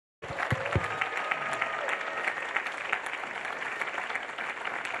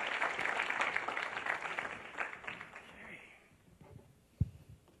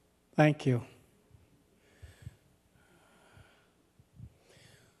Thank you.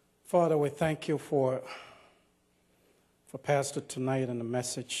 Father, we thank you for Pastor tonight and the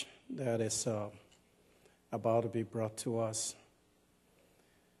message that is about to be brought to us.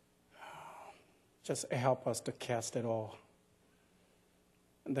 Just help us to cast it all.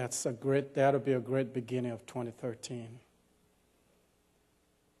 That'll be a great beginning of 2013.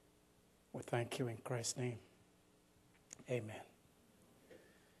 We thank you in Christ's name. Amen.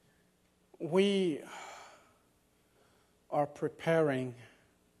 We are preparing,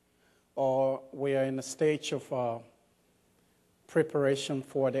 or we are in a stage of preparation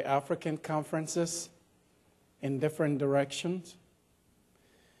for the African conferences in different directions.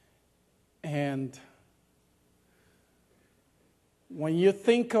 And when you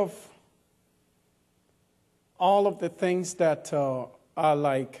think of all of the things that are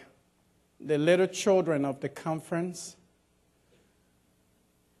like the little children of the conference,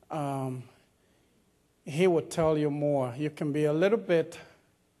 he will tell you more. You can be a little bit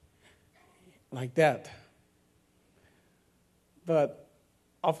like that. But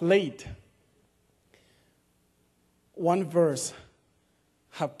of late, one verse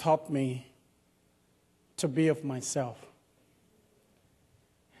have taught me to be of myself.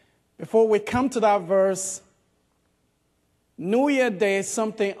 Before we come to that verse, New Year Day,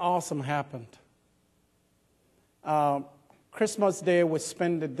 something awesome happened. Christmas Day, we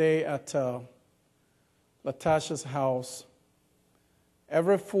spent the day at Latasha's house.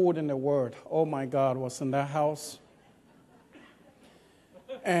 Every food in the world, oh my God, was in that house.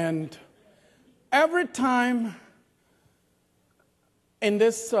 And every time in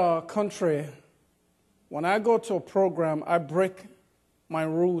this country, when I go to a program, I break my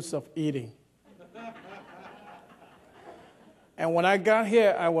rules of eating. And when I got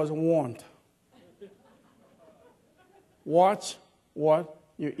here, I was warned. Watch what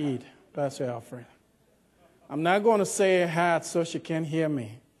you eat, Pastor Alfred. I'm not going to say hat so she can't hear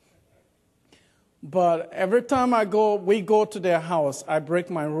me. But every time we go to their house, I break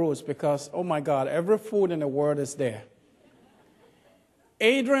my rules because, oh my God, every food in the world is there.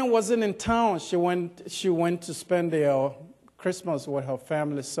 Adrian wasn't in town. She went to spend the Christmas with her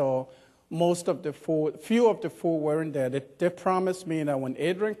family, so few of the food weren't there. They promised me that when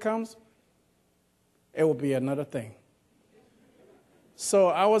Adrian comes, it will be another thing. So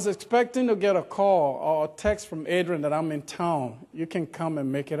I was expecting to get a call or a text from Adrian that I'm in town. You can come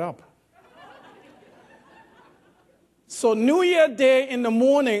and make it up. So New Year Day in the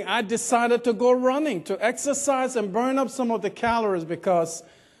morning, I decided to go running, to exercise and burn up some of the calories because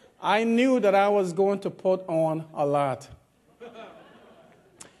I knew that I was going to put on a lot.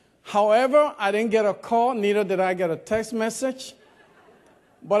 However, I didn't get a call, neither did I get a text message.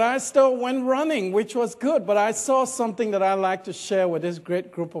 But I still went running, which was good. But I saw something that I like to share with this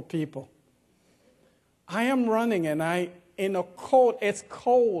great group of people. I am running, and it's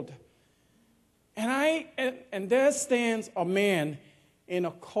cold. And there stands a man in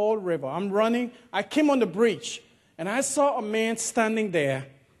a cold river. I'm running. I came on the bridge, and I saw a man standing there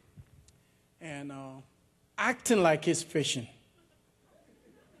and acting like he's fishing.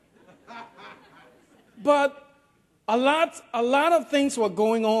 But a lot of things were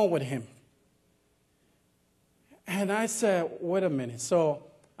going on with him. And I said, wait a minute. So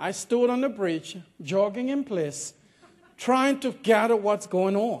I stood on the bridge, jogging in place, trying to gather what's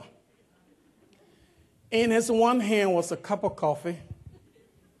going on. In his one hand was a cup of coffee.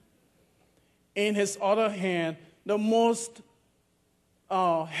 In his other hand, the most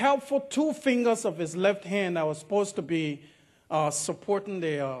helpful two fingers of his left hand that was supposed to be supporting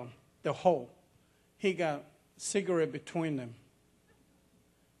the hole. He got cigarette between them.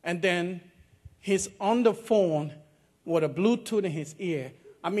 And then he's on the phone with a Bluetooth in his ear.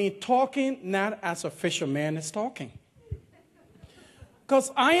 I mean, talking not as a fisherman is talking.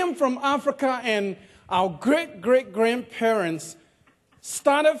 Because I am from Africa, and our great-great-grandparents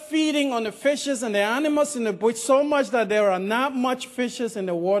started feeding on the fishes and the animals in the bush so much that there are not much fishes in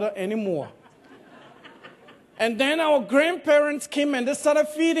the water anymore. And then our grandparents came and they started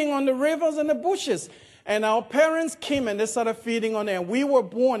feeding on the rivers and the bushes. And our parents came and they started feeding on it. And we were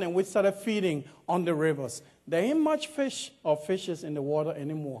born and we started feeding on the rivers. There ain't much fish or fishes in the water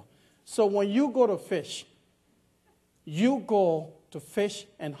anymore. So when you go to fish, you go to fish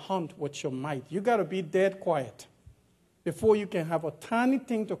and hunt with your might. You got to be dead quiet before you can have a tiny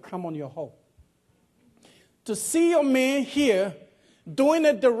thing to come on your hook. To see a man here doing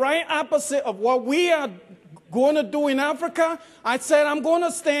it the right opposite of what we are going to do in Africa, I said, I'm going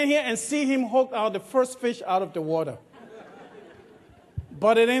to stand here and see him hook out the first fish out of the water.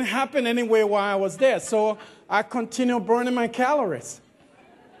 But it didn't happen anyway while I was there, so I continued burning my calories.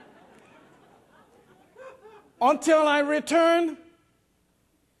 until I return,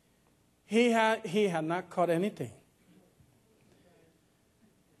 he had not caught anything,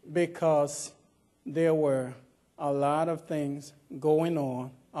 because there were a lot of things going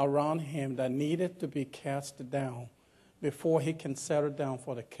on around him that needed to be cast down before he can settle down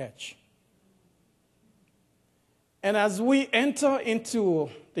for the catch. And as we enter into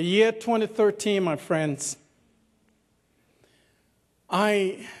the year 2013, my friends,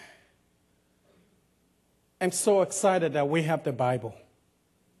 I am so excited that we have the Bible.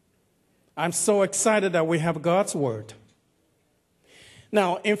 I'm so excited that we have God's Word.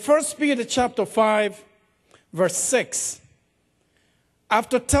 Now, in 1 Peter chapter 5, verse 6,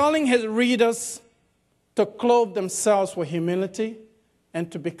 after telling his readers to clothe themselves with humility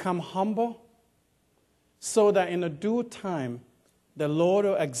and to become humble, so that in a due time the Lord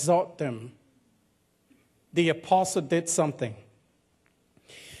will exalt them, the apostle did something.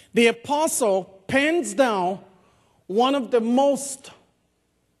 The apostle pens down one of the most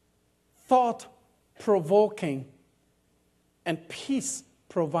thought-provoking and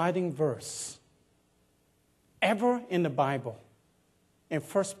peace-providing verse ever in the Bible, in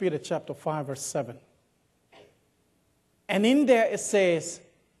 1 Peter chapter 5, verse 7. And in there it says,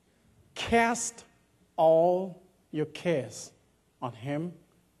 cast all your cares on him,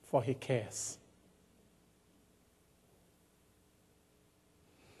 for he cares.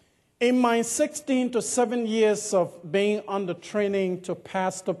 In my 16 to 7 years of being under training to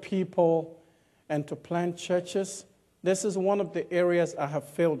pastor people and to plant churches, this is one of the areas I have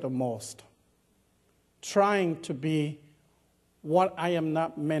failed the most. Trying to be what I am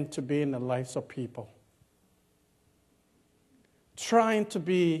not meant to be in the lives of people. Trying to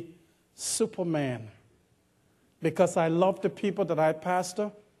be Superman, because I love the people that I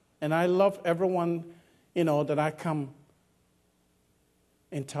pastor, and I love everyone, that I come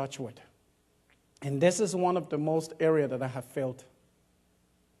in touch with. And this is one of the most areas that I have failed.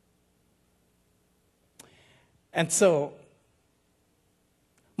 And so,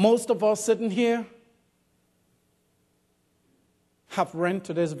 most of us sitting here have run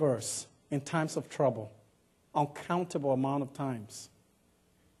to this verse in times of trouble, uncountable amount of times.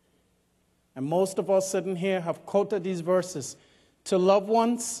 And most of us sitting here have quoted these verses to loved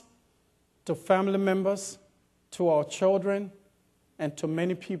ones, to family members, to our children, and to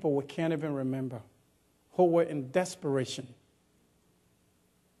many people we can't even remember, who were in desperation.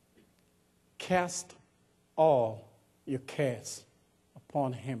 Cast all your cares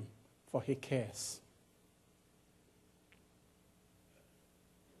upon him, for he cares.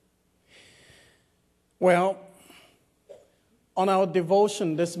 Well, on our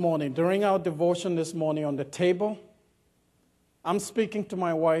devotion this morning, during our devotion this morning on the table, I'm speaking to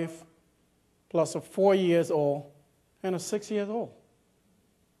my wife, plus a 4-year-old and a 6-year-old.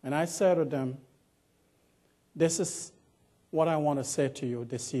 And I said to them, this is what I want to say to you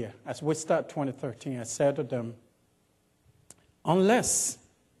this year. As we start 2013, I said to them, unless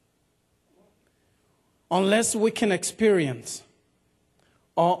we can experience,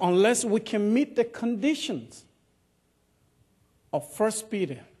 or unless we can meet the conditions of 1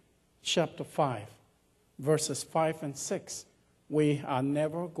 Peter chapter 5, verses 5 and 6, we are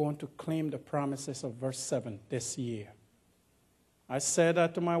never going to claim the promises of verse 7 this year. I said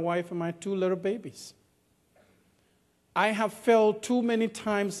that to my wife and my 2 little babies. I have failed too many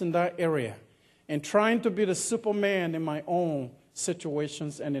times in that area in trying to be the Superman in my own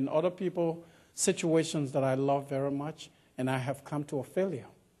situations and in other people's situations that I love very much, and I have come to a failure.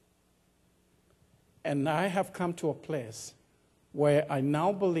 And I have come to a place where I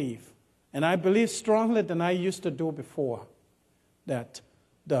now believe, and I believe strongly than I used to do before, that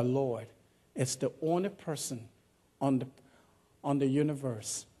the Lord is the only person on the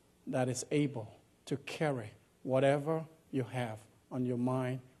universe that is able to carry whatever you have on your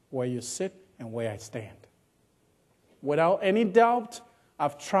mind, where you sit and where I stand. Without any doubt,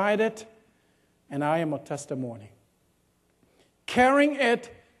 I've tried it, and I am a testimony. Carrying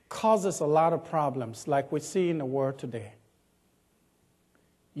it causes a lot of problems, like we see in the world today.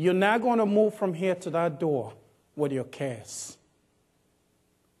 You're not going to move from here to that door with your cares.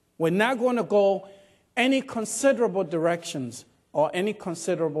 We're not going to go any considerable directions or any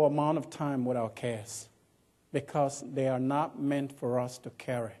considerable amount of time with our cares, because they are not meant for us to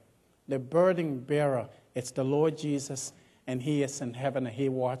carry. The burden bearer, it's the Lord Jesus, and he is in heaven, and he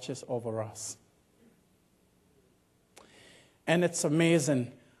watches over us. And it's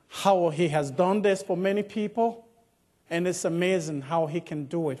amazing how he has done this for many people, and it's amazing how he can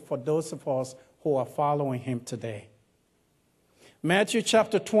do it for those of us who are following him today. Matthew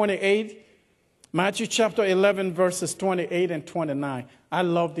chapter 11, verses 28 and 29. I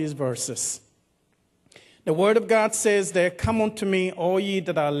love these verses. The Word of God says there, come unto me, all ye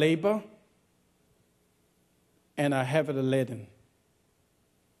that are labor and are heavy laden.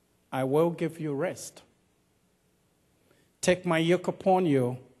 I will give you rest. Take my yoke upon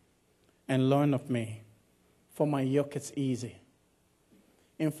you and learn of me, for my yoke is easy.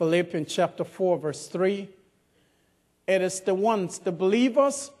 In Philippians chapter 4, verse 3, it is the ones, the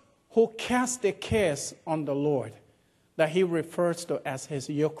believers who cast their cares on the Lord, that he refers to as his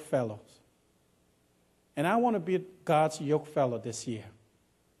yoke fellows. And I want to be God's yoke fellow this year.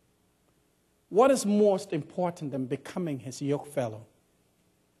 What is most important than becoming his yoke fellow?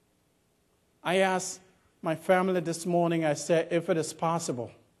 I asked my family this morning, I said, if it is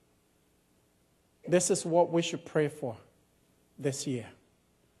possible, this is what we should pray for this year.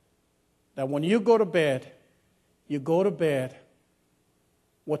 That when you go to bed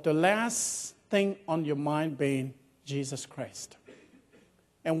with the last thing on your mind being Jesus Christ.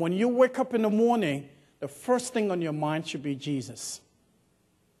 And when you wake up in the morning, the first thing on your mind should be Jesus.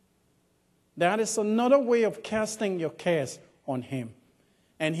 That is another way of casting your cares on him.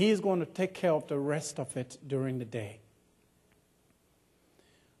 And he's going to take care of the rest of it during the day.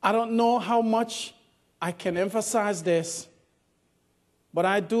 I don't know how much I can emphasize this, but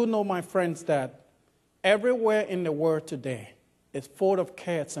I do know, my friends, that everywhere in the world today is full of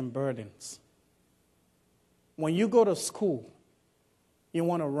cares and burdens. When you go to school, you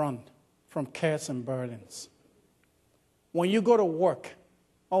want to run from cares and burdens. When you go to work,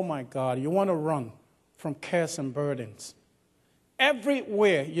 oh my God, you want to run from cares and burdens.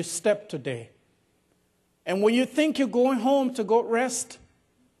 Everywhere you step today. And when you think you're going home to go rest,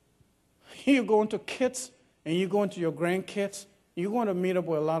 you're going to kids and you're going to your grandkids, you're going to meet up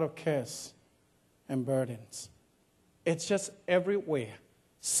with a lot of cares and burdens. It's just everywhere.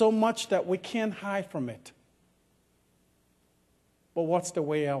 So much that we can't hide from it. But what's the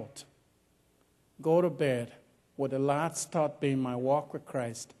way out? Go to bed with the last thought being my walk with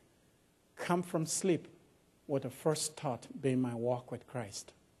Christ. Come from sleep with the first thought being my walk with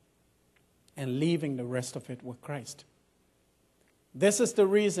Christ. And leaving the rest of it with Christ. This is the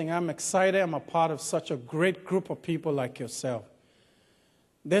reason I'm excited. I'm a part of such a great group of people like yourself.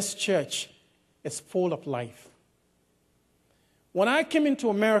 This church is full of life. When I came into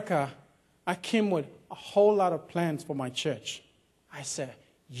America, I came with a whole lot of plans for my church. I said,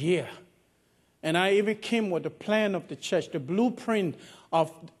 yeah. And I even came with the plan of the church, the blueprint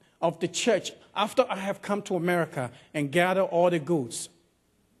of the church after I have come to America and gathered all the goods.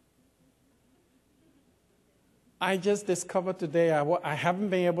 I just discovered today I haven't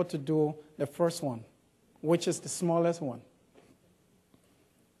been able to do the first one, which is the smallest one.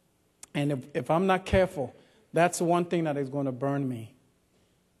 And if I'm not careful, that's one thing that is going to burn me.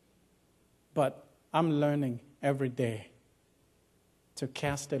 But I'm learning every day to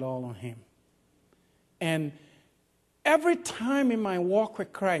cast it all on him. And every time in my walk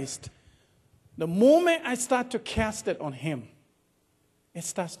with Christ, the moment I start to cast it on him, it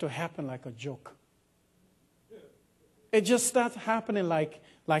starts to happen like a joke. It just starts happening like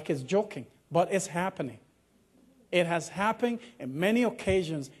it's joking, but it's happening. It has happened in many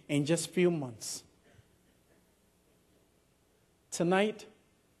occasions in just a few months. Tonight,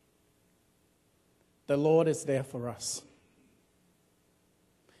 the Lord is there for us.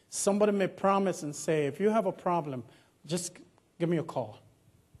 Somebody may promise and say, if you have a problem, just give me a call.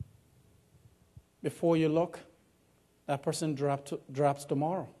 Before you look, that person drops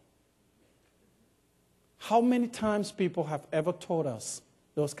tomorrow. How many times people have ever told us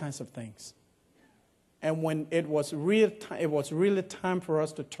those kinds of things? And when it was really time for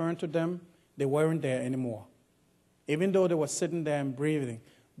us to turn to them, they weren't there anymore. Even though they were sitting there and breathing,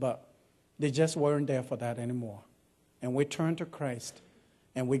 but they just weren't there for that anymore. And we turned to Christ,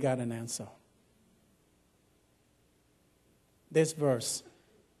 and we got an answer. This verse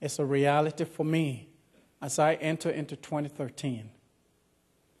is a reality for me as I enter into 2013.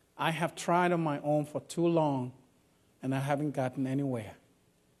 I have tried on my own for too long, and I haven't gotten anywhere.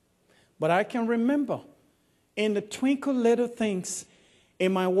 But I can remember in the twinkle little things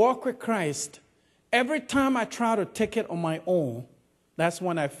in my walk with Christ, every time I try to take it on my own, that's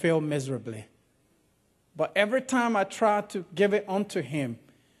when I fail miserably. But every time I try to give it unto him,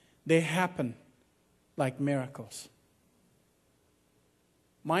 they happen like miracles.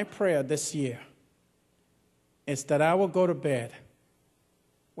 My prayer this year is that I will go to bed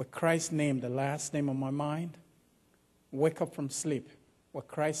with Christ's name, the last name on my mind, wake up from sleep with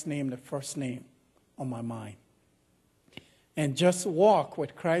Christ's name, the first name on my mind, and just walk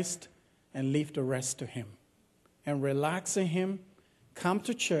with Christ and leave the rest to him, and relax in him, come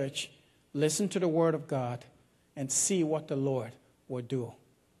to church, listen to the word of God, and see what the Lord will do.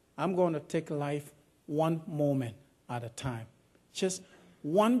 I'm going to take life one moment at a time. Just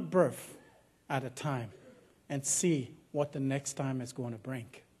one birth at a time, and see what the next time is going to bring.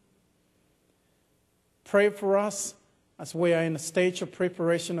 Pray for us as we are in the stage of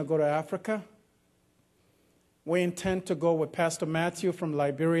preparation to go to Africa. We intend to go with Pastor Matthew from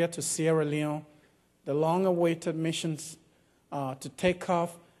Liberia to Sierra Leone, the long-awaited missions to take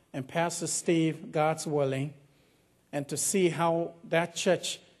off, and Pastor Steve, God's willing, and to see how that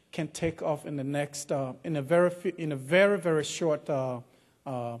church can take off in the next, in a very, very short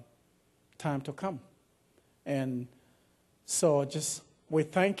time to come. And so we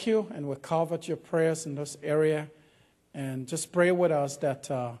thank you, and we covet your prayers in this area, and just pray with us that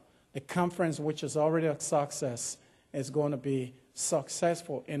the conference, which is already a success, is going to be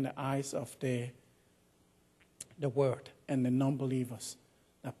successful in the eyes of the world and the non-believers.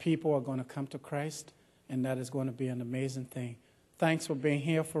 That people are going to come to Christ, and that is going to be an amazing thing. Thanks for being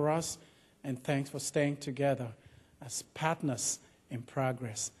here for us, and thanks for staying together as partners in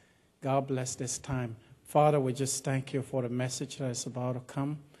progress. God bless this time. Father, we just thank you for the message that is about to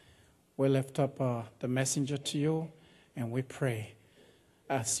come. We lift up the messenger to you, and we pray,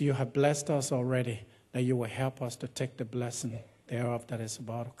 as you have blessed us already, that you will help us to take the blessing thereof that is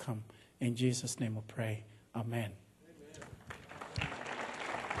about to come. In Jesus' name we pray. Amen.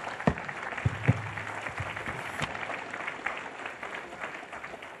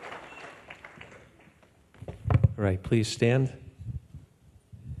 All right, please stand.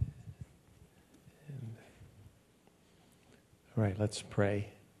 All right, let's pray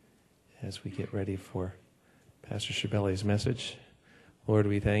as we get ready for Pastor Scibelli's message. Lord,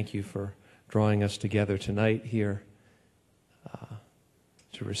 we thank you for drawing us together tonight here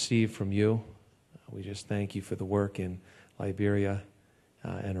to receive from you. We just thank you for the work in Liberia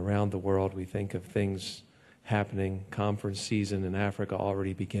and around the world. We think of things happening, conference season in Africa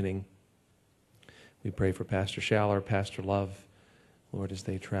already beginning. We pray for Pastor Schaller, Pastor Love, Lord, as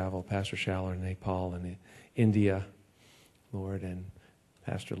they travel. Pastor Schaller in Nepal and India, Lord, and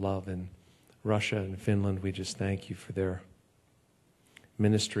Pastor Love in Russia and Finland. We just thank you for their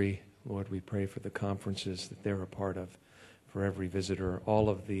ministry. Lord, we pray for the conferences that they're a part of, for every visitor, all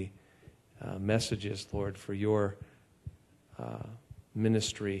of the messages, Lord, for your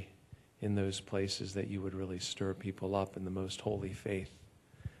ministry in those places, that you would really stir people up in the most holy faith.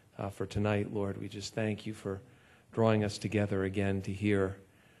 For tonight, Lord, we just thank you for drawing us together again to hear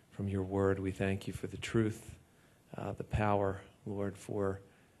from your word. We thank you for the truth, the power, Lord, for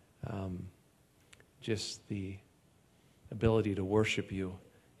just the ability to worship you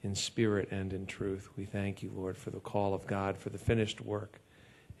in spirit and in truth. We thank you, Lord, for the call of God, for the finished work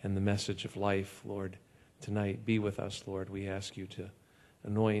and the message of life, Lord. Tonight, be with us, Lord. We ask you to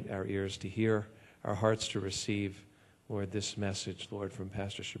anoint our ears to hear, our hearts to receive, Lord, this message, Lord, from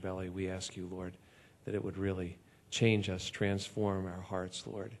Pastor Scibelli. We ask you, Lord, that it would really change us, transform our hearts,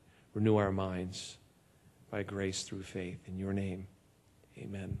 Lord, renew our minds by grace through faith. In your name,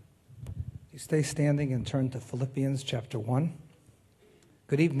 amen. You stay standing and turn to Philippians chapter 1.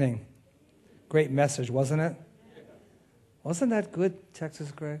 Good evening. Great message, wasn't it? Wasn't that good,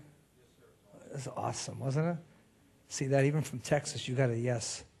 Texas, Greg? It was awesome, wasn't it? See that even from Texas, you got a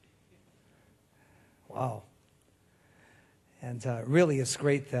yes. Wow. And really, it's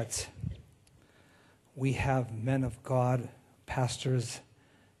great that we have men of God, pastors,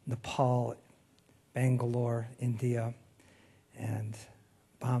 Nepal, Bangalore, India, and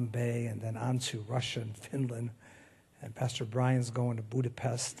Bombay, and then on to Russia and Finland. And Pastor Brian's going to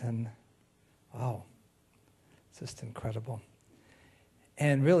Budapest, and wow, it's just incredible.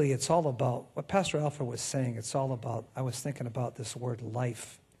 And really, it's all about what Pastor Alfred was saying. It's all about, I was thinking about this word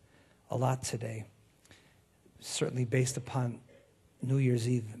life a lot today, certainly based upon New Year's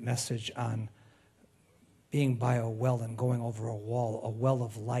Eve message on being by a well and going over a wall, a well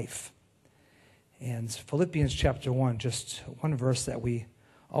of life. And Philippians chapter 1, just one verse that we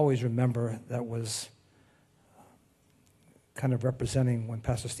always remember that was kind of representing when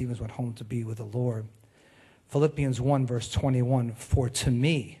Pastor Stevens went home to be with the Lord. Philippians 1, verse 21, for to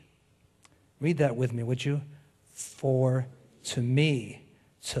me, read that with me, would you? For to me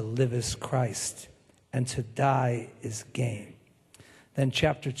to live is Christ, and to die is gain. Then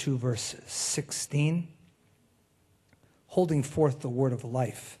chapter 2, verse 16, holding forth the word of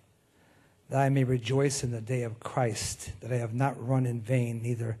life, that I may rejoice in the day of Christ, that I have not run in vain,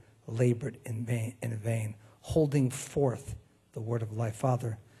 neither labored in vain, holding forth the word of life.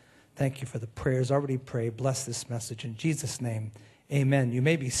 Father, thank you for the prayers already prayed. Bless this message in Jesus' name. Amen. You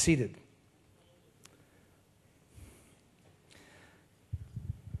may be seated.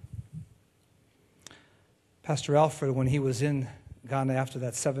 Pastor Alfred, when he was in gone after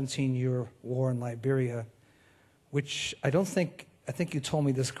that 17-year war in Liberia, which I think you told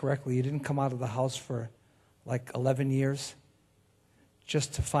me this correctly. You didn't come out of the house for like 11 years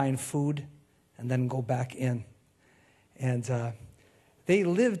just to find food and then go back in. And they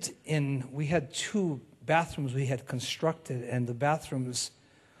lived we had 2 bathrooms we had constructed, and the bathrooms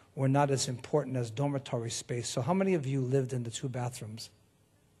were not as important as dormitory space. So how many of you lived in the 2 bathrooms?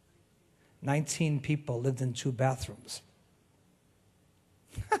 19 people lived in 2 bathrooms.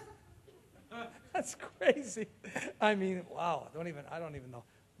 That's crazy. I mean, wow, I don't even know.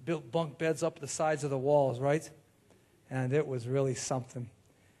 Built bunk beds up the sides of the walls, right? And it was really something.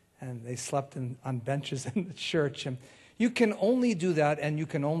 And they slept on benches in the church. And you can only do that, and you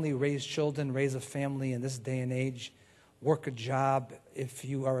can only raise children, raise a family in this day and age, work a job, if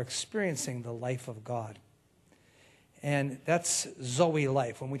you are experiencing the life of God. And that's Zoe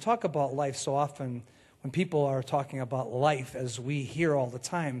life. When we talk about life so often, when people are talking about life, as we hear all the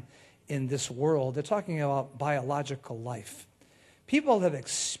time in this world, they're talking about biological life. People have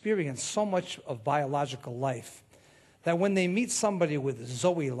experienced so much of biological life that when they meet somebody with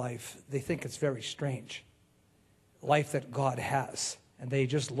Zoe life, they think it's very strange. Life that God has. And they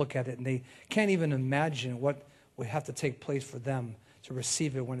just look at it and they can't even imagine what would have to take place for them to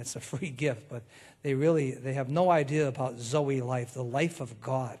receive it when it's a free gift. But they have no idea about Zoe life, the life of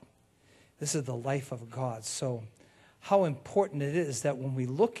God. This is the life of God. So how important it is that when we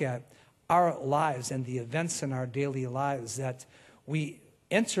look at our lives and the events in our daily lives, that we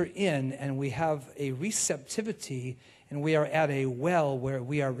enter in and we have a receptivity and we are at a well where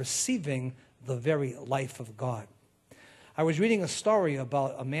we are receiving the very life of God. I was reading a story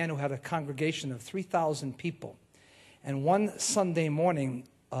about a man who had a congregation of 3,000 people. And one Sunday morning,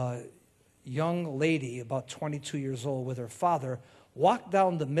 a young lady, about 22 years old, with her father, walked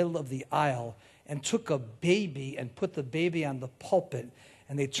down the middle of the aisle and took a baby and put the baby on the pulpit.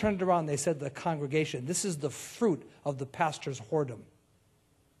 And they turned around and they said to the congregation, "This is the fruit of the pastor's whoredom."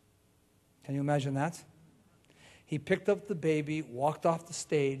 Can you imagine that? He picked up the baby, walked off the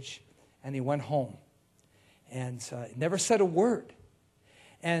stage, and he went home. And never said a word.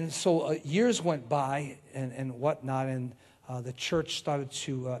 And so years went by and whatnot, and the church started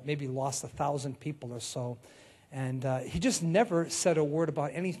to maybe lost 1,000 people or so. And he just never said a word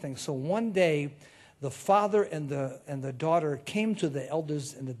about anything. So one day, the father and the daughter came to the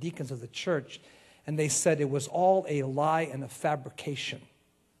elders and the deacons of the church, and they said it was all a lie and a fabrication.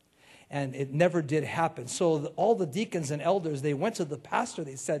 And it never did happen. So all the deacons and elders, they went to the pastor.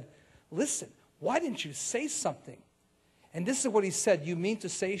 They said, "Listen, why didn't you say something?" And this is what he said: "You mean to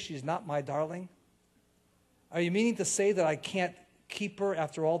say she's not my darling? Are you meaning to say that I can't keep her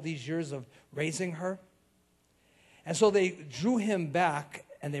after all these years of raising her?" And so they drew him back,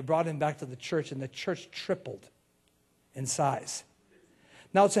 and they brought him back to the church, and the church tripled in size.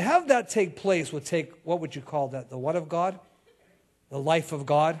 Now, to have that take place would take, what would you call that? The what of God? The life of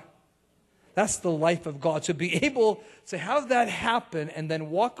God? That's the life of God. To be able to have that happen and then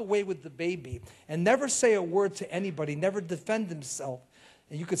walk away with the baby and never say a word to anybody, never defend himself.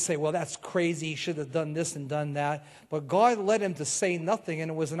 And you could say, well, that's crazy. He should have done this and done that. But God led him to say nothing, and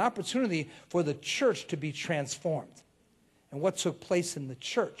it was an opportunity for the church to be transformed. And what took place in the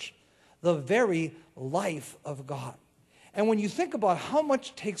church? The very life of God. And when you think about how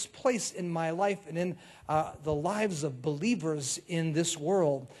much takes place in my life and in the lives of believers in this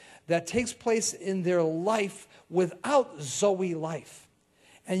world, that takes place in their life without Zoe life.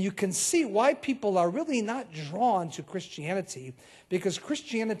 And you can see why people are really not drawn to Christianity, because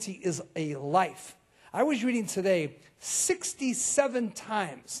Christianity is a life. I was reading today 67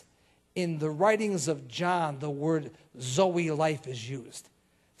 times in the writings of John the word Zoe life is used.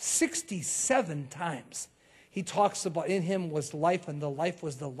 67 times. He talks about in him was life, and the life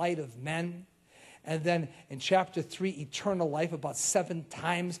was the light of men. And then in chapter 3, eternal life about 7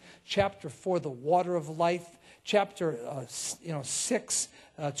 times. Chapter 4, the water of life. Chapter 6,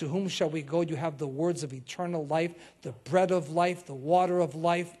 to whom shall we go? You have the words of eternal life, the bread of life, the water of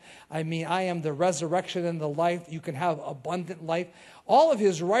life. I mean, I am the resurrection and the life. You can have abundant life. All of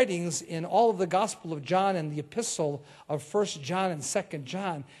his writings in all of the Gospel of John and the epistle of 1 John and 2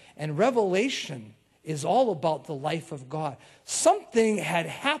 John and Revelation is all about the life of God. Something had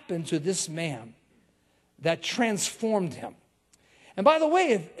happened to this man that transformed him. And by the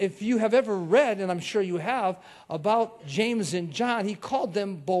way, if you have ever read, and I'm sure you have, about James and John, he called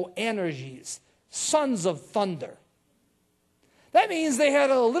them Boanerges, sons of thunder. That means they had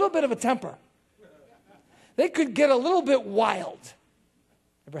a little bit of a temper. They could get a little bit wild.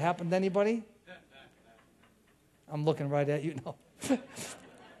 Ever happened to anybody? I'm looking right at you. No.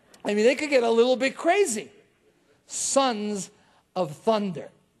 I mean, they could get a little bit crazy. Sons of thunder.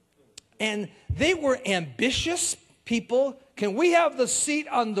 And they were ambitious people. Can we have the seat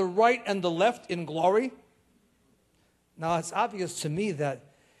on the right and the left in glory? Now, it's obvious to me that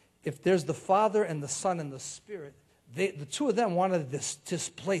if there's the Father and the Son and the Spirit, the two of them wanted to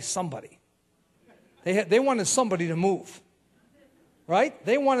displace somebody. They wanted somebody to move. Right?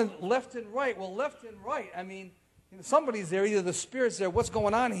 They wanted left and right. Well, left and right, I mean, somebody's there, either the Spirit's there. What's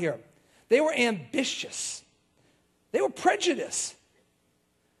going on here? They were ambitious. They were prejudiced.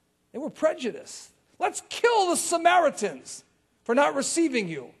 They were prejudiced. Let's kill the Samaritans for not receiving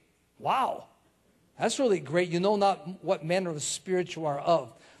you. Wow. That's really great. You know not what manner of spirit you are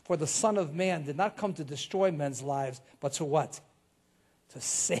of. For the Son of Man did not come to destroy men's lives, but to what? To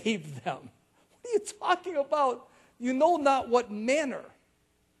save them. What are you talking about? You know not what manner,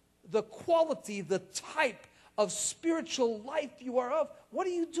 the quality, the type of spiritual life you are of. What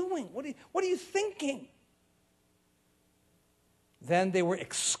are you doing? What are you thinking? Then they were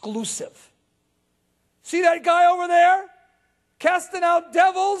exclusive. See that guy over there? Casting out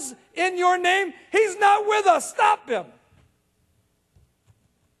devils in your name? He's not with us. Stop him.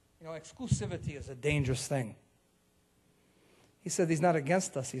 You know, exclusivity is a dangerous thing. He said he's not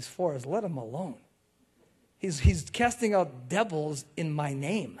against us. He's for us. Let him alone. He's casting out devils in my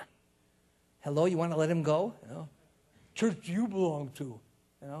name. Hello, you want to let him go? You know, church you belong to.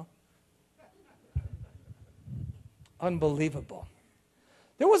 You know, unbelievable.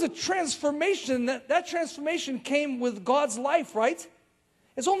 There was a transformation. That transformation came with God's life, right?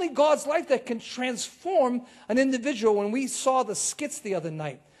 It's only God's life that can transform an individual. When we saw the skits the other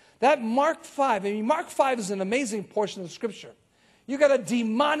night, that Mark 5. I mean, Mark 5 is an amazing portion of Scripture. You got a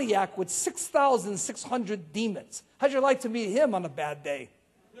demoniac with 6,600 demons. How'd you like to meet him on a bad day?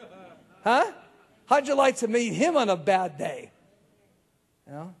 Huh? How'd you like to meet him on a bad day?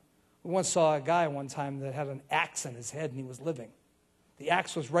 You know? We once saw a guy one time that had an axe in his head and he was living. The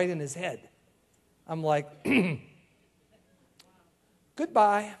axe was right in his head. I'm like,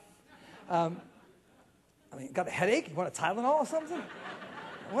 goodbye. I mean, got a headache? You want a Tylenol or something?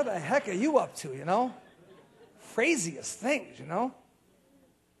 What the heck are you up to, you know? Craziest things, you know?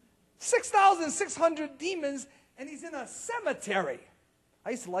 6,600 demons, and he's in a cemetery.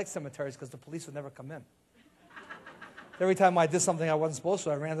 I used to like cemeteries because the police would never come in. Every time I did something I wasn't supposed to,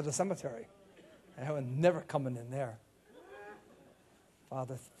 I ran to the cemetery. And I would never coming in there.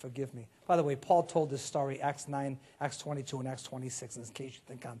 Father, forgive me. By the way, Paul told this story, Acts 9, Acts 22, and Acts 26, in case you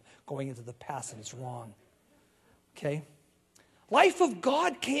think I'm going into the past and it's wrong. Okay? Life of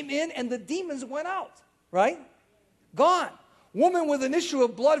God came in and the demons went out, right? Gone. Woman with an issue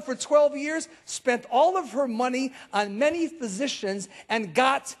of blood for 12 years spent all of her money on many physicians and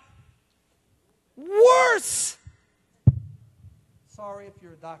got worse. Sorry if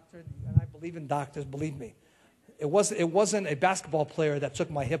you're a doctor, and I believe in doctors, believe me. It wasn't a basketball player that took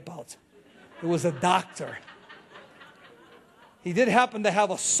my hip out. It was a doctor. He did happen to have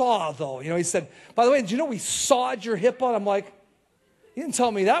a saw, though. You know, he said, by the way, did you know we sawed your hip out? I'm like, you didn't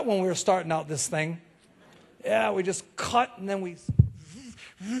tell me that when we were starting out this thing. Yeah, we just cut and then we...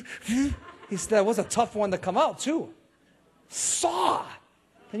 He said, that was a tough one to come out, too. Saw.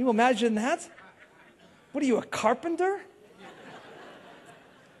 Can you imagine that? What are you, a carpenter?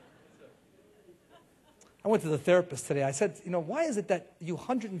 I went to the therapist today. I said, you know, why is it that you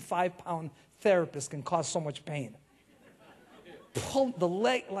 105-pound therapists can cause so much pain? Pull the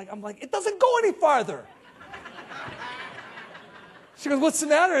leg, I'm like, it doesn't go any farther. She goes, what's the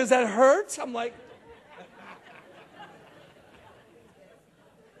matter? Does that hurt? I'm like,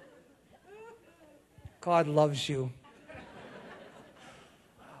 God loves you.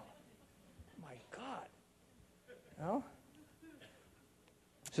 Wow. My God. You know?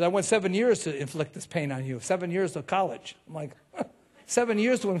 So I went 7 years to inflict this pain on you. 7 years to college. I'm like, 7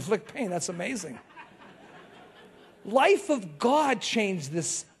 years to inflict pain. That's amazing. Life of God changed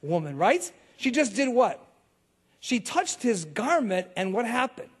this woman, right? She just did what? She touched his garment, and what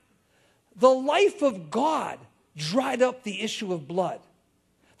happened? The life of God dried up the issue of blood.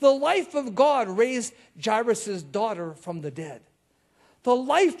 The life of God raised Jairus' daughter from the dead. The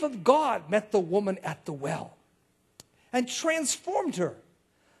life of God met the woman at the well and transformed her.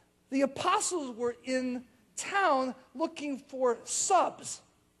 The apostles were in town looking for subs,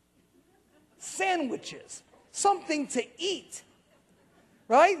 sandwiches, something to eat,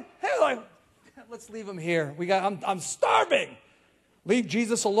 right? Hey, like, let's leave him here. I'm starving. Leave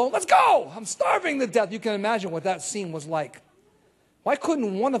Jesus alone. Let's go. I'm starving to death. You can imagine what that scene was like. Why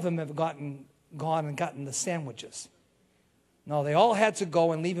couldn't one of them have gone and gotten the sandwiches? No, they all had to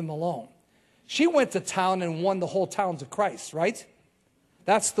go and leave him alone. She went to town and won the whole town to Christ, right?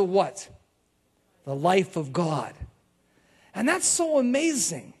 That's the what? The life of God. And that's so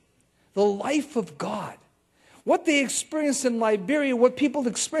amazing. The life of God. What they experience in Liberia, what people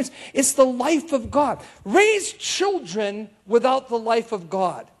experience, it's the life of God. Raise children without the life of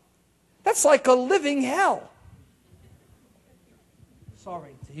God. That's like a living hell.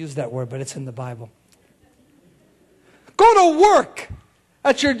 Sorry to use that word, but it's in the Bible. Go to work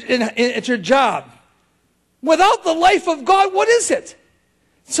at your job. Without the life of God, what is it?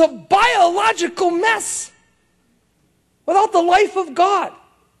 It's a biological mess. Without the life of God.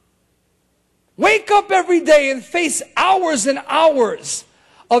 Wake up every day and face hours and hours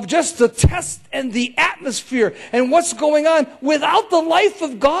of just the test and the atmosphere and what's going on. Without the life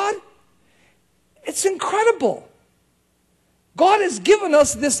of God, it's incredible. God has given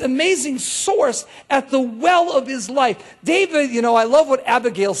us this amazing source at the well of his life. David, I love what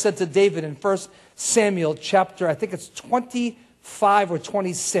Abigail said to David in 1 Samuel chapter, I think it's 25 or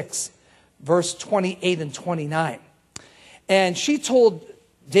 26, verse 28 and 29. And she told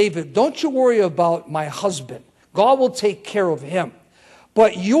David, don't you worry about my husband. God will take care of him.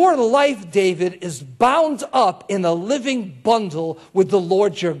 But your life, David, is bound up in a living bundle with the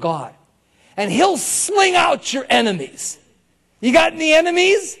Lord your God. And he'll sling out your enemies. You got any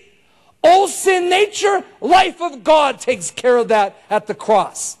enemies? Old sin nature, life of God takes care of that at the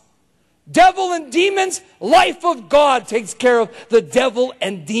cross. Devil and demons, life of God takes care of the devil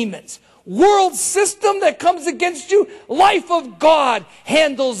and demons. World system that comes against you, life of God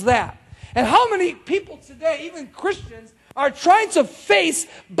handles that. And how many people today, even Christians, are trying to face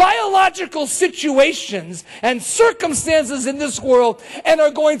biological situations and circumstances in this world and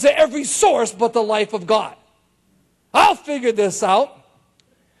are going to every source but the life of God? I'll figure this out.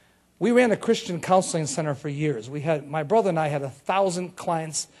 We ran a Christian counseling center for years. My brother and I had 1,000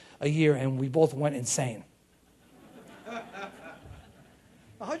 clients a year, and we both went insane.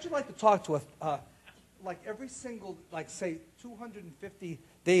 How'd you like to talk to every single, say, 250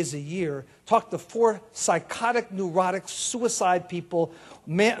 days a year, talk to 4 psychotic, neurotic, suicide people,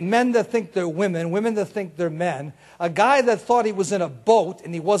 men that think they're women, women that think they're men, a guy that thought he was in a boat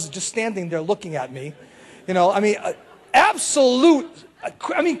and he wasn't, just standing there looking at me.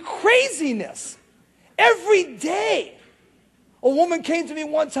 Craziness. Every day. A woman came to me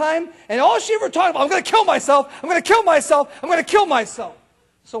one time, and all she ever talked about, I'm going to kill myself, I'm going to kill myself, I'm going to kill myself.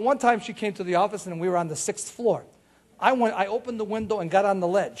 So one time she came to the office, and we were on the 6th floor. I opened the window and got on the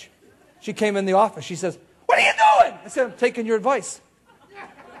ledge. She came in the office. She says, what are you doing? I said, I'm taking your advice.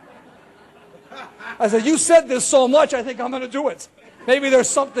 I said, you said this so much, I think I'm going to do it. Maybe there's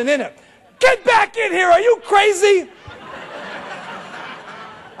something in it. Get back in here. Are you crazy?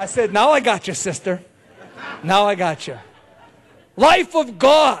 I said, now I got you, sister. Now I got you. Life of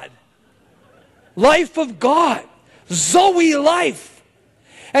God. Life of God. Zoe life.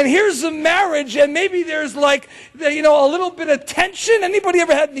 And here's a marriage, and maybe there's a little bit of tension. Anybody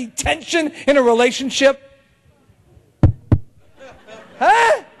ever had any tension in a relationship?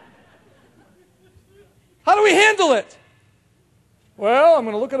 Huh? How do we handle it? Well, I'm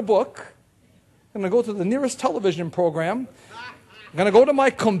going to look at a book. I'm going to go to the nearest television program. I'm going to go to my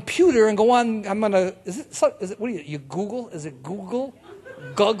computer and go on. You Google? Is it Google?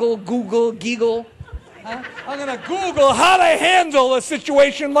 Google, Giggle? Huh? I'm going to Google how to handle a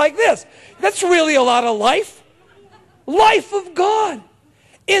situation like this. That's really a lot of life. Life of God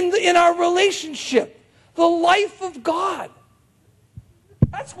in our relationship. The life of God.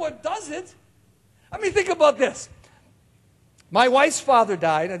 That's what does it. Think about this. My wife's father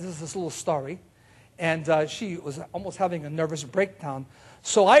died. This is this little story. And she was almost having a nervous breakdown.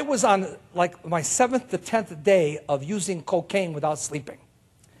 So I was on my 7th to 10th day of using cocaine without sleeping.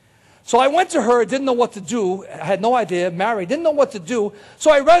 So I went to her, didn't know what to do. I had no idea, married, didn't know what to do.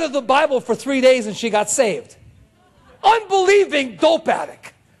 So I read her the Bible for 3 days and she got saved. Unbelieving dope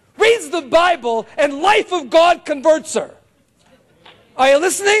addict. Reads the Bible and life of God converts her. Are you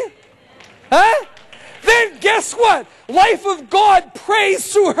listening? Huh? Then guess what? Life of God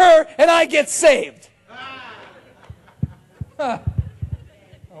prays through her and I get saved. I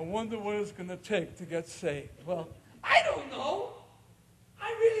wonder what it's going to take to get saved. Well, I don't know.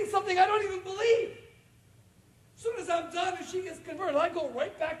 I'm reading something I don't even believe. As soon as I'm done and she gets converted, I go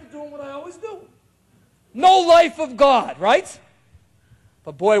right back to doing what I always do. No life of God, right?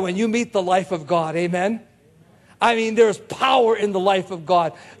 But boy, when you meet the life of God, amen? There's power in the life of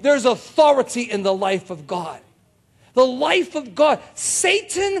God. There's authority in the life of God. The life of God.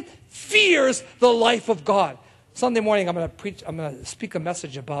 Satan fears the life of God. Sunday morning, I'm going to speak a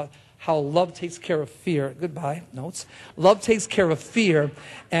message about how love takes care of fear. Goodbye, notes. Love takes care of fear,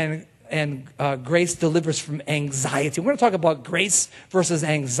 and grace delivers from anxiety. We're going to talk about grace versus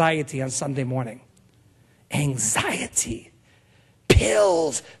anxiety on Sunday morning. Anxiety.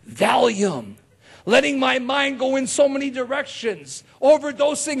 pills, Valium, letting my mind go in so many directions,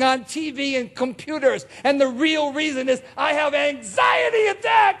 overdosing on TV and computers. And the real reason is I have anxiety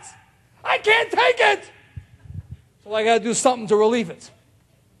attacks. I can't take it. So I got to do something to relieve it.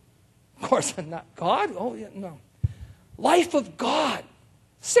 Of course, not God. Oh, yeah, no. Life of God.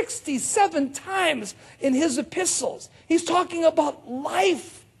 67 times in his epistles. He's talking about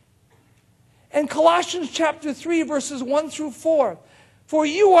life. And Colossians chapter 3, verses 1 through 4. For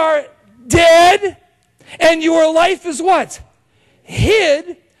you are dead, and your life is what?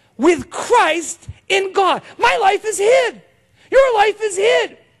 Hid with Christ in God. My life is hid. Your life is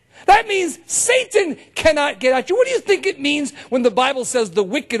hid. That means Satan cannot get at you. What do you think it means when the Bible says the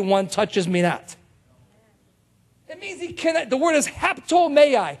wicked one touches me not? It means he cannot, the word is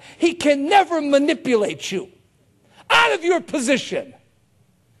haptomai. He can never manipulate you out of your position.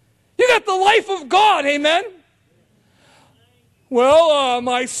 You got the life of God, amen? Well,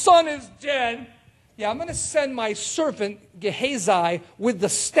 my son is dead. Yeah, I'm going to send my servant Gehazi with the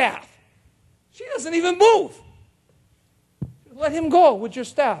staff. She doesn't even move. Let him go with your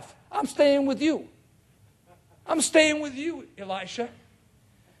staff. I'm staying with you. I'm staying with you, Elisha.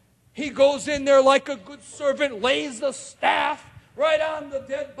 He goes in there like a good servant, lays the staff right on the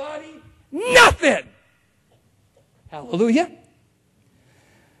dead body. Nothing. Hallelujah.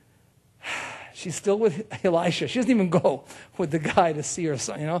 She's still with Elisha. She doesn't even go with the guy to see her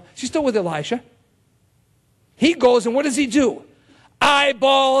son, you know. She's still with Elisha. He goes, and what does he do?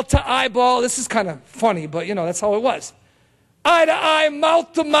 Eyeball to eyeball. This is kind of funny, but, you know, that's how it was. Eye to eye,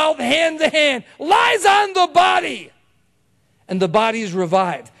 mouth to mouth, hand to hand. Lies on the body. And the body is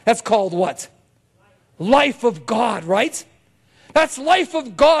revived. That's called what? Life of God, right? That's life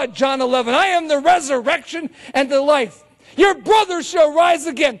of God, John 11. I am the resurrection and the life. Your brother shall rise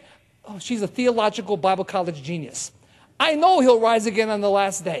again. Oh, she's a theological Bible college genius. I know he'll rise again on the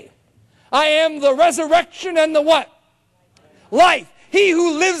last day. I am the resurrection and the what? Life. He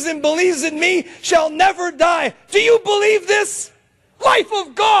who lives and believes in me shall never die. Do you believe this? Life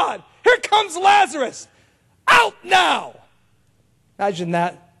of God. Here comes Lazarus. Out now. Imagine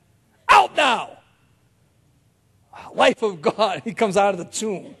that. Out now. Life of God. He comes out of the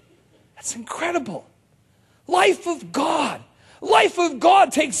tomb. That's incredible. Life of God. Life of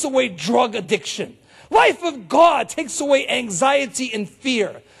God takes away drug addiction. Life of God takes away anxiety and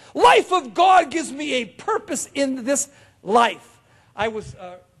fear. Life of God gives me a purpose in this life. I was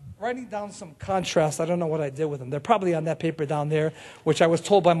writing down some contrasts. I don't know what I did with them. They're probably on that paper down there, which I was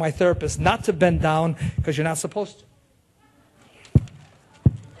told by my therapist not to bend down because you're not supposed to.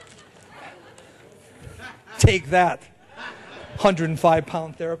 Take that,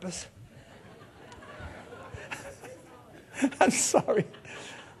 105-pound therapist. I'm sorry.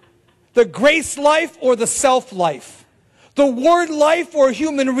 The grace life or the self life. The word life or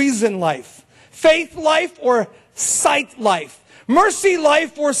human reason life. Faith life or sight life. Mercy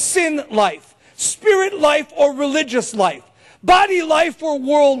life or sin life. Spirit life or religious life. Body life or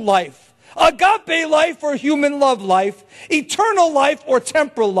world life. Agape life or human love life. Eternal life or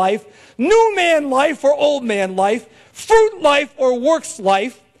temporal life. New man life or old man life. Fruit life or works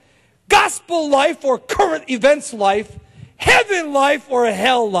life. Gospel life or current events life. Heaven life or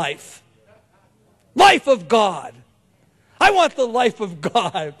hell life. Life of God. I want the life of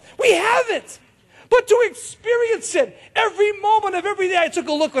God. We have it. But to experience it every moment of every day. I took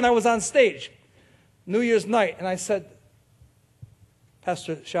a look when I was on stage, New Year's night, and I said,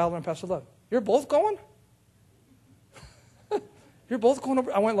 Pastor Shalom and Pastor Love, you're both going? You're both going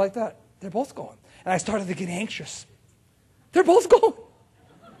over? I went like that. They're both going. And I started to get anxious. They're both going.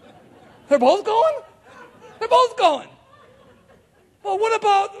 They're both going? They're both going. Well, what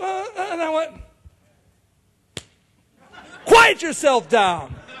about, and I went, quiet yourself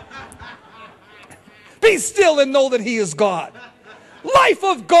down. Be still and know that he is God. Life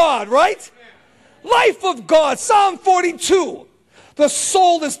of God, right? Life of God. Psalm 42. The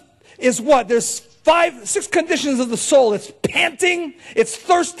soul is what? There's 6 conditions of the soul. It's panting, it's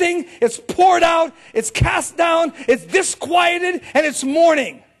thirsting, it's poured out, it's cast down, it's disquieted, and it's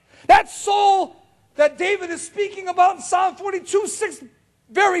mourning. That soul that David is speaking about in Psalm 42, 6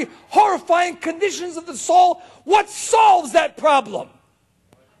 very horrifying conditions of the soul. What solves that problem?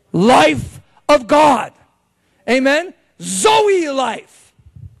 Life of God. Amen? Zoe life.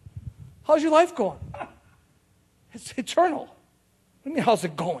 How's your life going? It's eternal. What do you mean, how's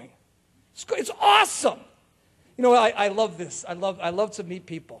it going? It's awesome. You know, I love this. I love to meet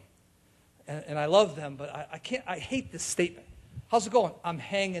people. And I love them, but I hate this statement. How's it going? I'm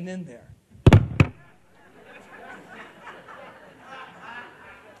hanging in there.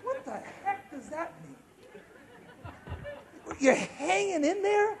 What the heck does that mean? You're hanging in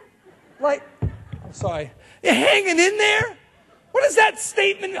there? Like, I'm sorry. You're hanging in there? What is that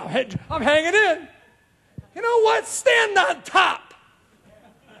statement? I'm hanging in. You know what? Stand on top.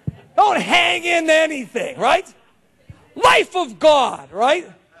 Don't hang in anything, right? Life of God,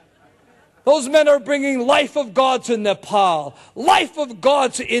 right? Those men are bringing life of God to Nepal, life of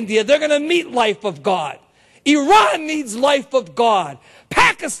God to India. They're going to meet life of God. Iran needs life of God.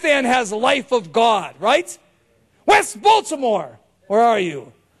 Pakistan has life of God, right? West Baltimore, where are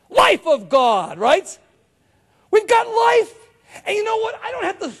you? Life of God, right? We've got life. And you know what? I don't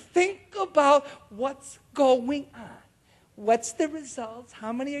have to think about what's going on. What's the results?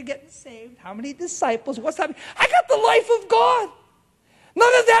 How many are getting saved? How many disciples? What's happening? I got the life of God.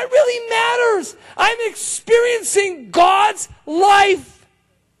 None of that really matters. I'm experiencing God's life.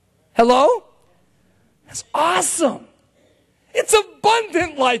 Hello? That's awesome. It's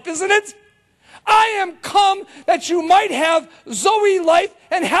abundant life, isn't it? I am come that you might have Zoe life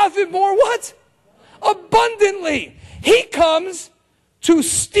and have it more what? Abundantly. He comes to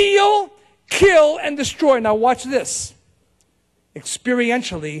steal, kill, and destroy. Now watch this.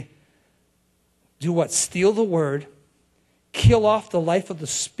 Experientially, do what? Steal the word, kill off the life of the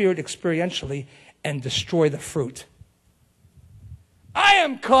Spirit experientially, and destroy the fruit. I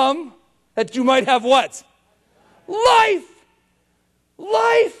am come that you might have what? Life.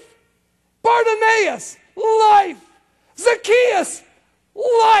 Life. Bartimaeus, life. Zacchaeus,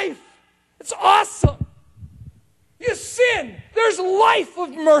 life. It's awesome. You sin, there's life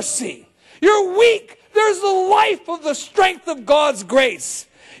of mercy. You're weak, there's the life of the strength of God's grace.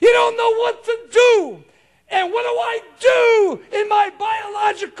 You don't know what to do. And what do I do in my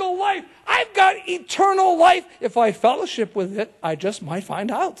biological life? I've got eternal life. If I fellowship with it, I just might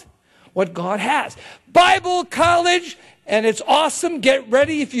find out what God has. Bible college, and it's awesome. Get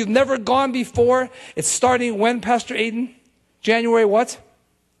ready if you've never gone before. It's starting when, Pastor Aiden? January what?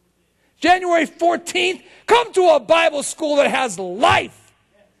 January 14th. Come to a Bible school that has life.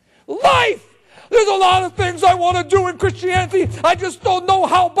 Life. There's a lot of things I want to do in Christianity. I just don't know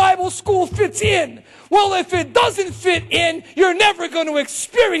how Bible school fits in. Well, if it doesn't fit in, you're never going to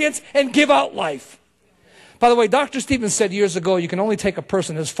experience and give out life. By the way, Dr. Stevens said years ago, you can only take a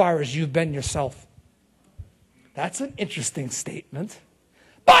person as far as you've been yourself. That's an interesting statement.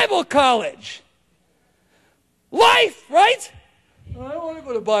 Bible college. Life, right? I don't want to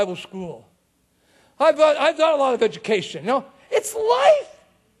go to Bible school. I've done a lot of education. You know, it's life.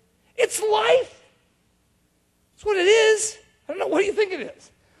 It's life. That's what it is. I don't know. What do you think it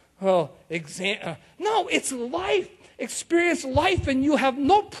is? Well, no, it's life. Experience life and you have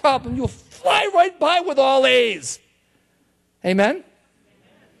no problem. You'll fly right by with all A's. Amen?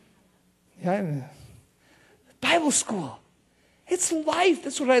 Yeah. Bible school. It's life.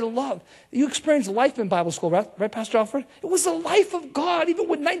 That's what I love. You experienced life in Bible school, right, Pastor Alfred? It was the life of God, even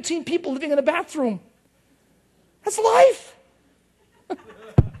with 19 people living in a bathroom. That's life.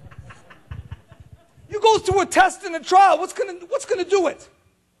 You go through a test and a trial. What's gonna do it?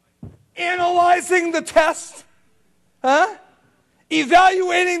 Analyzing the test, huh?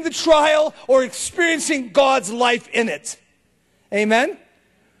 Evaluating the trial, or experiencing God's life in it. Amen?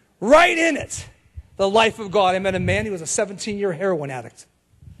 Right in it. The life of God. I met a man, he was a 17-year heroin addict.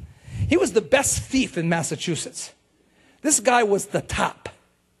 He was the best thief in Massachusetts. This guy was the top.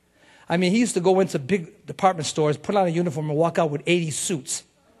 I mean, he used to go into big department stores, put on a uniform, and walk out with 80 suits.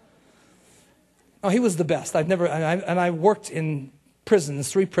 Oh, he was the best. I worked in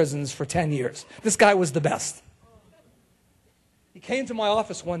prisons, 3 prisons for 10 years. This guy was the best. He came to my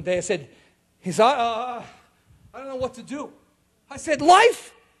office one day. He said, I don't know what to do. I said,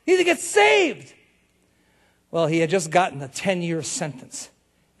 life. You need to get saved. Well, he had just gotten a 10-year sentence,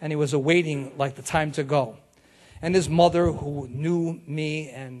 and he was awaiting like the time to go. And his mother, who knew me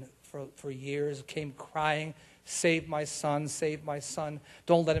and for years, came crying, save my son,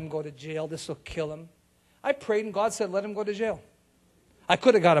 don't let him go to jail, this will kill him. I prayed and God said, let him go to jail. I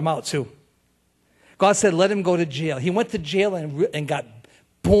could have got him out too. God said, let him go to jail. He went to jail and got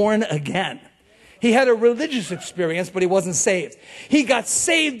born again. He had a religious experience, but he wasn't saved. He got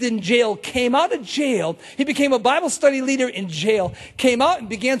saved in jail, came out of jail. He became a Bible study leader in jail, came out and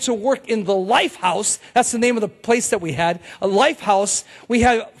began to work in the Life House. That's the name of the place that we had, a Life House. We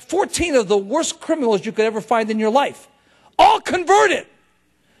had 14 of the worst criminals you could ever find in your life. All converted,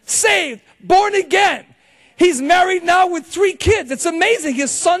 saved, born again. He's married now with 3 kids. It's amazing. His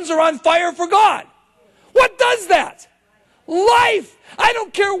sons are on fire for God. What does that? Life. I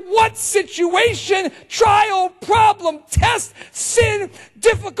don't care what situation, trial, problem, test, sin,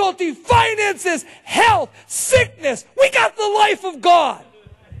 difficulty, finances, health, sickness. We got the life of God.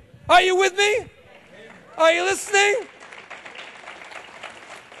 Are you with me? Are you listening?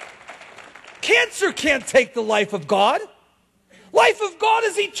 Cancer can't take the life of God. Life of God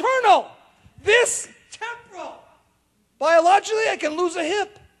is eternal. This temporal. Biologically, I can lose a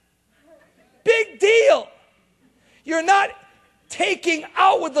hip. Big deal. You're not taking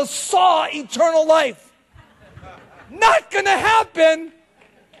out with a saw eternal life. Not going to happen.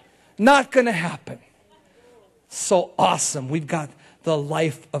 Not going to happen. So awesome. We've got the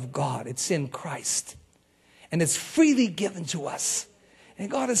life of God. It's in Christ. And it's freely given to us. And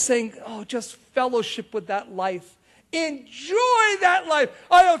God is saying, oh, just fellowship with that life. Enjoy that life.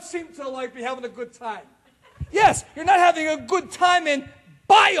 I don't seem to like be having a good time. Yes, you're not having a good time in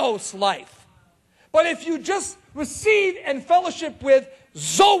bios life. But if you just receive and fellowship with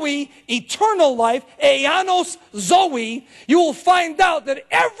Zoe, eternal life, Eanos Zoe, you will find out that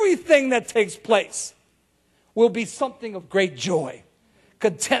everything that takes place will be something of great joy,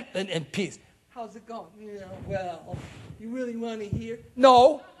 contentment, and peace. How's it going? Yeah, well, you really want to hear?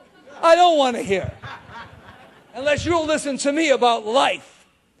 No, I don't want to hear. Unless you'll listen to me about life.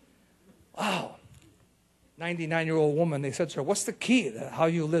 Wow. 99-year-old woman, they said to her, what's the key to how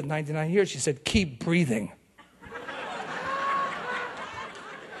you live 99 years? She said, keep breathing.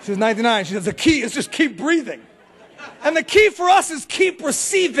 She was 99. She said, the key is just keep breathing. And the key for us is keep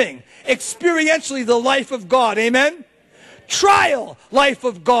receiving experientially the life of God. Amen? Trial, life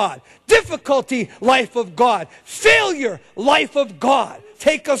of God. Difficulty, life of God. Failure, life of God.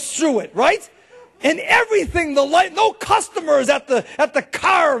 Take us through it, right? And everything, the life, no customers at the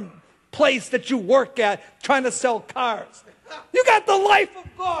car place that you work at trying to sell cars. You got the life of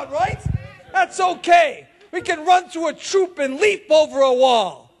God, right? That's okay. We can run through a troop and leap over a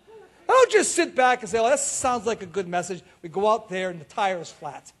wall. I don't just sit back and say, oh, that sounds like a good message. We go out there and the tire is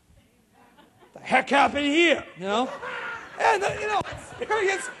flat. What the heck happened here? You know? And,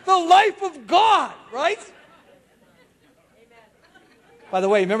 experience the life of God, right? By the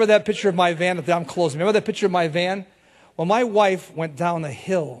way, remember that picture of my van? I'm closing. Remember that picture of my van? Well, my wife went down a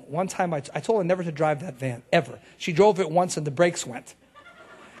hill. One time I told her never to drive that van, ever. She drove it once and the brakes went.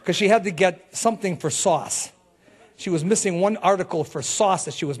 Because she had to get something for sauce. She was missing one article for sauce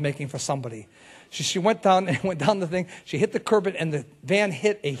that she was making for somebody. She went down the thing. She hit the curb and the van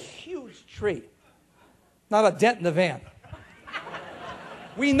hit a huge tree. Not a dent in the van.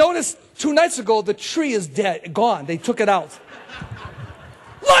 We noticed 2 nights ago the tree is dead, gone. They took it out.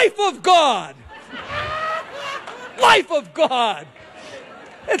 Life of God. Life of God.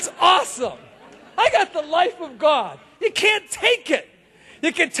 It's awesome. I got the life of God. You can't take it.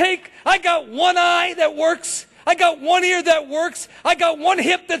 You can take, I got one eye that works. I got one ear that works. I got one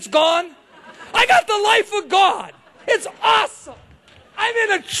hip that's gone. I got the life of God. It's awesome. I'm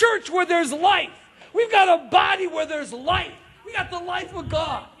in a church where there's life. We've got a body where there's life. We got the life of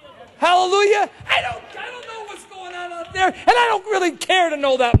God. Hallelujah. I don't know what's going on out there, and I don't really care to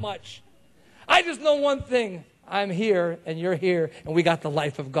know that much. I just know one thing. I'm here, and you're here, and we got the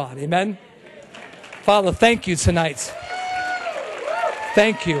life of God. Amen? Father, thank you tonight.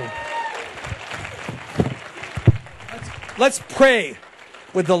 Thank you. Let's pray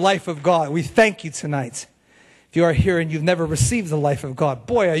with the life of God. We thank you tonight. If you are here and you've never received the life of God,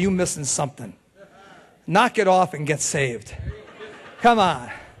 boy, are you missing something. Knock it off and get saved. Come on.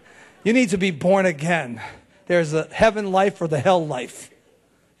 You need to be born again. There's a heaven life or the hell life.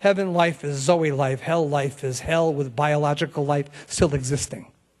 Heaven life is Zoe life. Hell life is hell with biological life still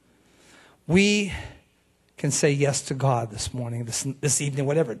existing. We can say yes to God this morning, this evening,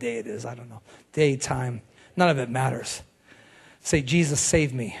 whatever day it is. I don't know. Day, time. None of it matters. Say, Jesus,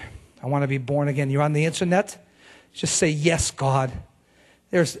 save me. I want to be born again. You're on the internet? Just say, yes, God.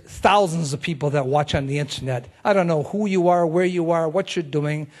 There's thousands of people that watch on the internet. I don't know who you are, where you are, what you're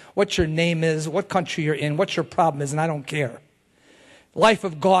doing, what your name is, what country you're in, what your problem is, and I don't care. Life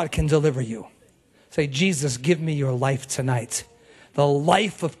of God can deliver you. Say, Jesus, give me your life tonight. The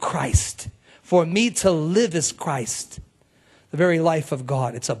life of Christ. For me to live is Christ. The very life of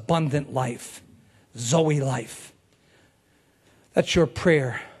God. It's abundant life. Zoe life. That's your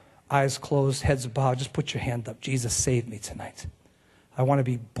prayer. Eyes closed, heads bowed. Just put your hand up. Jesus, save me tonight. I want to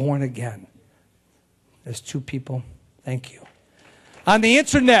be born again. There's 2 people. Thank you. On the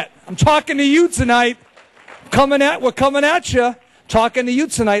internet, I'm talking to you tonight. We're coming at you. Talking to you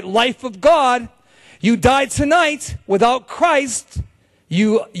tonight. Life of God. You died tonight without Christ.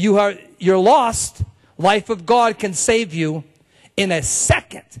 You're lost. Life of God can save you in a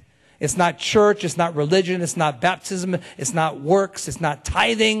second. It's not church. It's not religion. It's not baptism. It's not works. It's not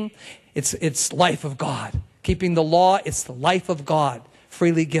tithing. It's life of God. Keeping the law, it's the life of God,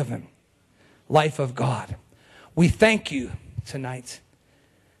 freely given. Life of God. We thank you tonight.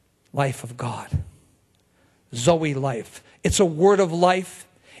 Life of God. Zoe life. It's a word of life.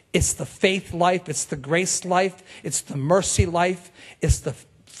 It's the faith life. It's the grace life. It's the mercy life. It's the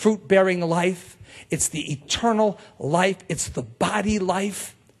fruit-bearing life. It's the eternal life. It's the body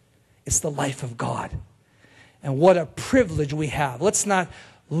life. It's the life of God. And what a privilege we have. Let's not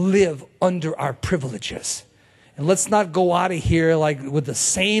live under our privileges. And let's not go out of here like with the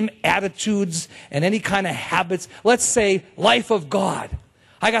same attitudes and any kind of habits. Let's say, life of God.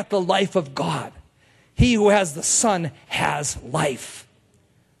 I got the life of God. He who has the Son has life.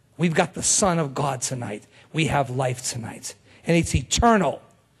 We've got the Son of God tonight. We have life tonight. And it's eternal.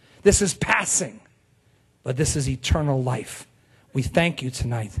 This is passing. But this is eternal life. We thank you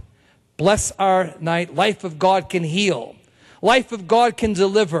tonight. Bless our night. Life of God can heal. Life of God can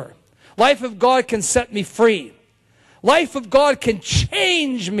deliver. Life of God can set me free. Life of God can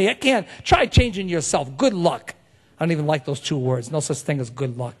change me. I can't. Try changing yourself. Good luck. I don't even like those two words. No such thing as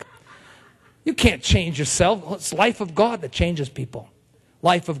good luck. You can't change yourself. It's life of God that changes people.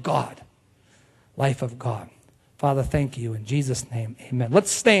 Life of God. Life of God. Father, thank you. In Jesus' name, amen.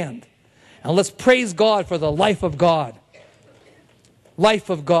 Let's stand and let's praise God for the life of God. Life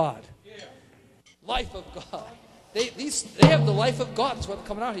of God. Life of God. They have the life of God. That's what's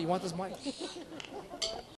coming out here. You want this mic?